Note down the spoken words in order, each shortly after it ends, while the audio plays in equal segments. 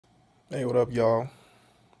Hey, what up, y'all?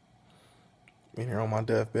 Been here on my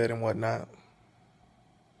deathbed and whatnot.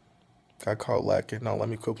 Got caught lacking. No, let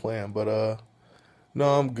me quit playing. But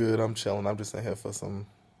no, I'm good. I'm chilling. I'm just in here for some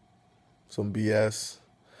BS.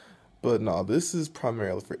 But no, this is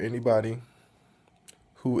primarily for anybody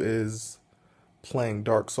who is playing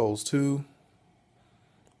Dark Souls 2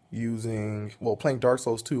 playing Dark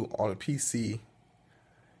Souls 2 on a PC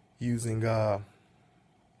using a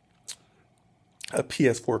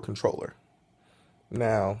PS4 controller.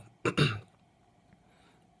 Now,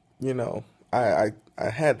 you know, I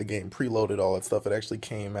had the game preloaded, all that stuff. It actually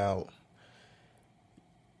came out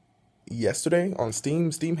yesterday on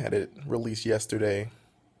Steam. Steam had it released yesterday,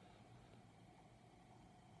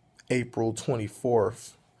 April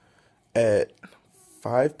 24th at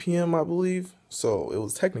 5 p.m., I believe. So it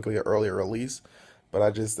was technically an earlier release, but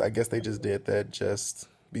I guess they just did that just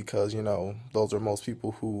because, those are most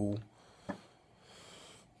people who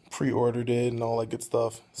pre-ordered it and all that good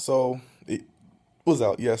stuff. So it was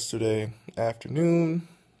out yesterday afternoon,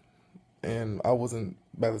 and I wasn't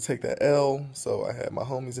about to take that L, so I had my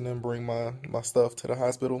homies and them bring my stuff to the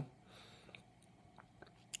hospital.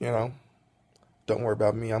 You know, don't worry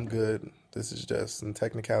about me, I'm good. This is just some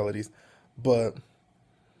technicalities. But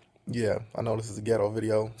yeah, I know this is a ghetto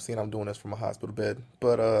video, seeing I'm doing this from a hospital bed.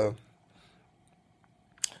 But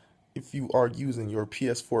if you are using your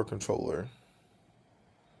PS4 controller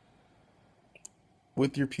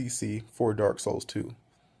with your PC for Dark Souls 2,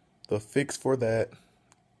 the fix for that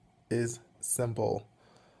is simple.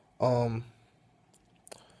 Um,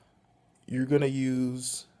 you're gonna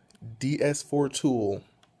use DS4 Tool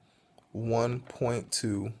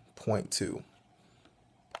 1.2.2.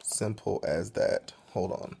 Simple as that.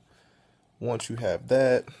 Hold on. Once you have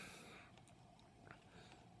that,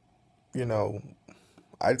 you know,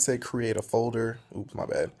 I'd say create a folder. Oops, my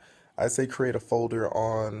bad. I'd say create a folder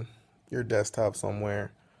on your desktop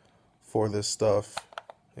somewhere for this stuff.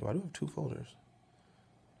 Hey, why do I have two folders?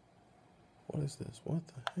 What is this? What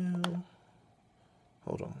the hell?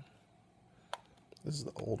 Hold on. This is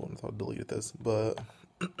the old one, so I deleted this. But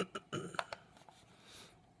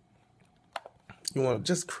you want to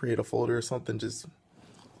just create a folder or something, just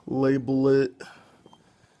label it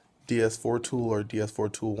DS4 Tool or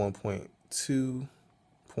DS4 Tool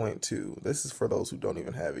 1.2.2. This is for those who don't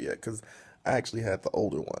even have it yet, because I actually had the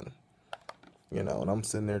older one, and I'm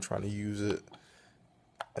sitting there trying to use it,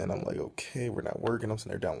 and I'm like, okay, we're not working. I'm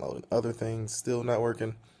sitting there downloading other things, still not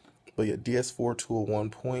working. But yeah, DS4 Tool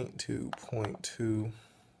 1.2.2.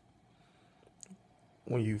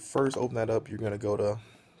 When you first open that up, you're going to go to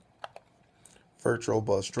Virtual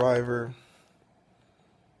Bus Driver.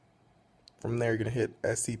 From there, you're going to hit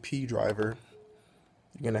ScpDriver.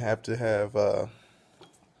 You're going to have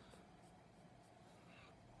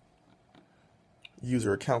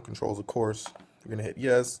user account controls, of course. You're going to hit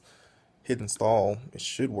yes, hit install. It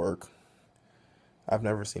should work. I've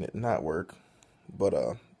never seen it not work. But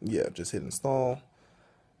yeah, just hit install.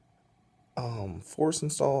 Force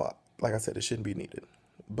install, like I said, it shouldn't be needed.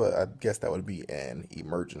 But I guess that would be an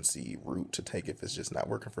emergency route to take if it's just not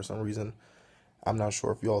working for some reason. I'm not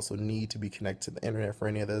sure if you also need to be connected to the internet for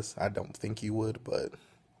any of this. I don't think you would, but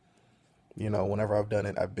whenever I've done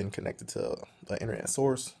it, I've been connected to the internet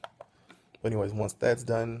source. But anyways, once that's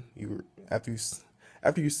done, after you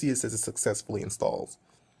see it says it successfully installs,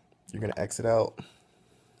 you're gonna exit out.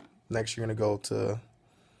 Next, you're gonna go to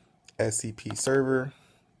ScpServer.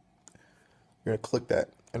 You're gonna click that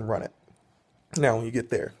and run it. Now, when you get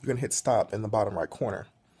there, you're gonna hit stop in the bottom right corner.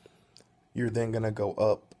 You're then gonna go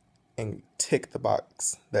up and tick the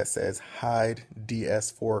box that says hide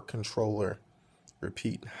DS4 controller.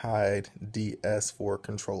 Repeat, hide DS4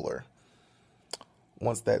 controller.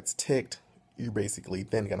 Once that's ticked, you're basically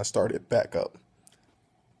then gonna start it back up.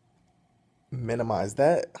 Minimize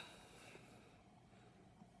that.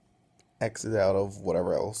 Exit out of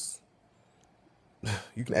whatever else.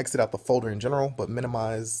 You can exit out the folder in general, but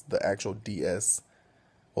minimize the actual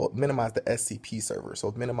minimize the ScpServer.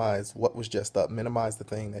 So minimize what was just up. Minimize the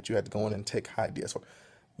thing that you had to go in and tick hide DS4.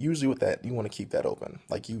 Usually with that, you want to keep that open.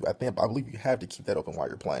 I believe you have to keep that open while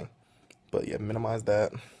you're playing. But yeah, minimize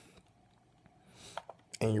that,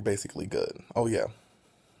 and you're basically good. Oh yeah,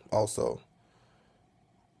 also,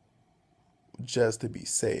 just to be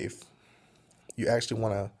safe, you actually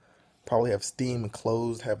want to probably have Steam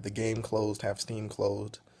closed, have the game closed, have Steam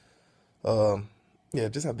closed. Yeah,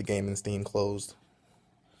 just have the game and Steam closed.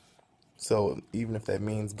 So even if that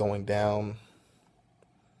means going down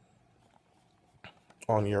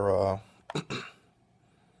on your dang,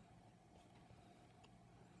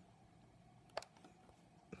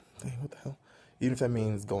 what the hell? Even if that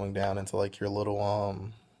means going down into like your little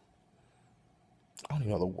I don't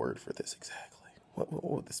even know the word for this exactly. What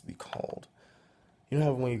would this be called? You know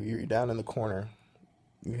how when you're down in the corner,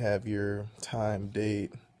 you have your time,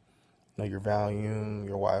 date, your volume,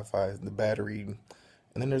 your Wi-Fi, the battery,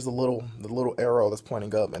 and then there's the little arrow that's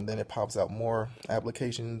pointing up, and then it pops out more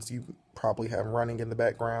applications you probably have running in the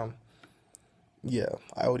background. Yeah,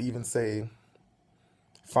 I would even say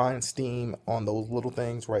find Steam on those little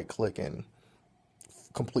things, right click, and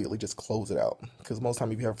completely just close it out. Because most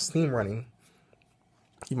time if you have Steam running,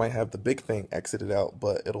 you might have the big thing exited out,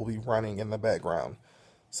 but it'll be running in the background.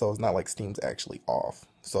 So it's not like Steam's actually off.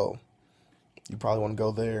 So you probably want to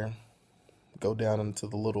go there, go down into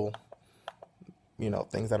the little,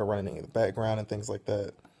 things that are running in the background and things like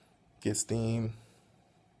that. Get Steam.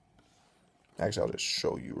 Actually, I'll just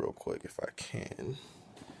show you real quick if I can.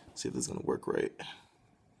 See if this is going to work right.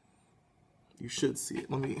 You should see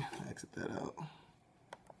it. Let me exit that out.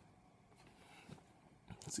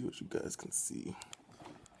 See what you guys can see.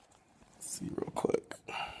 See real quick.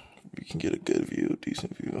 You can get a good view,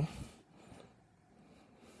 decent view.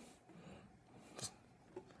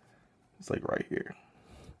 It's like right here.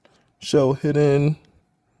 Show hidden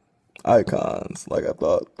icons. Like I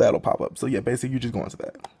thought that'll pop up. So yeah, basically you just go into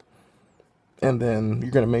that. And then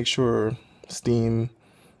you're gonna make sure Steam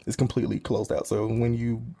is completely closed out. So when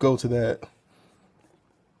you go to that,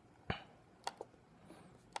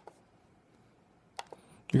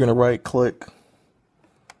 you're gonna right click,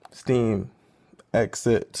 Steam,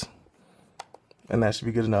 exit, and that should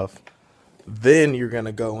be good enough. Then you're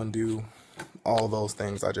gonna go and do all those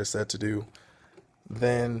things I just said to do.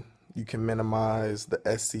 Then you can minimize the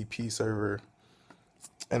ScpServer,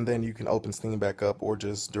 and then you can open Steam back up or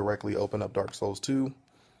just directly open up Dark Souls 2.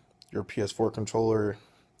 Your PS4 controller,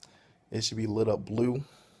 it should be lit up blue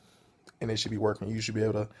and it should be working. You should be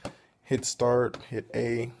able to hit start, hit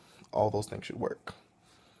A, all those things should work.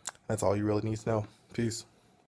 That's all you really need to know. Peace.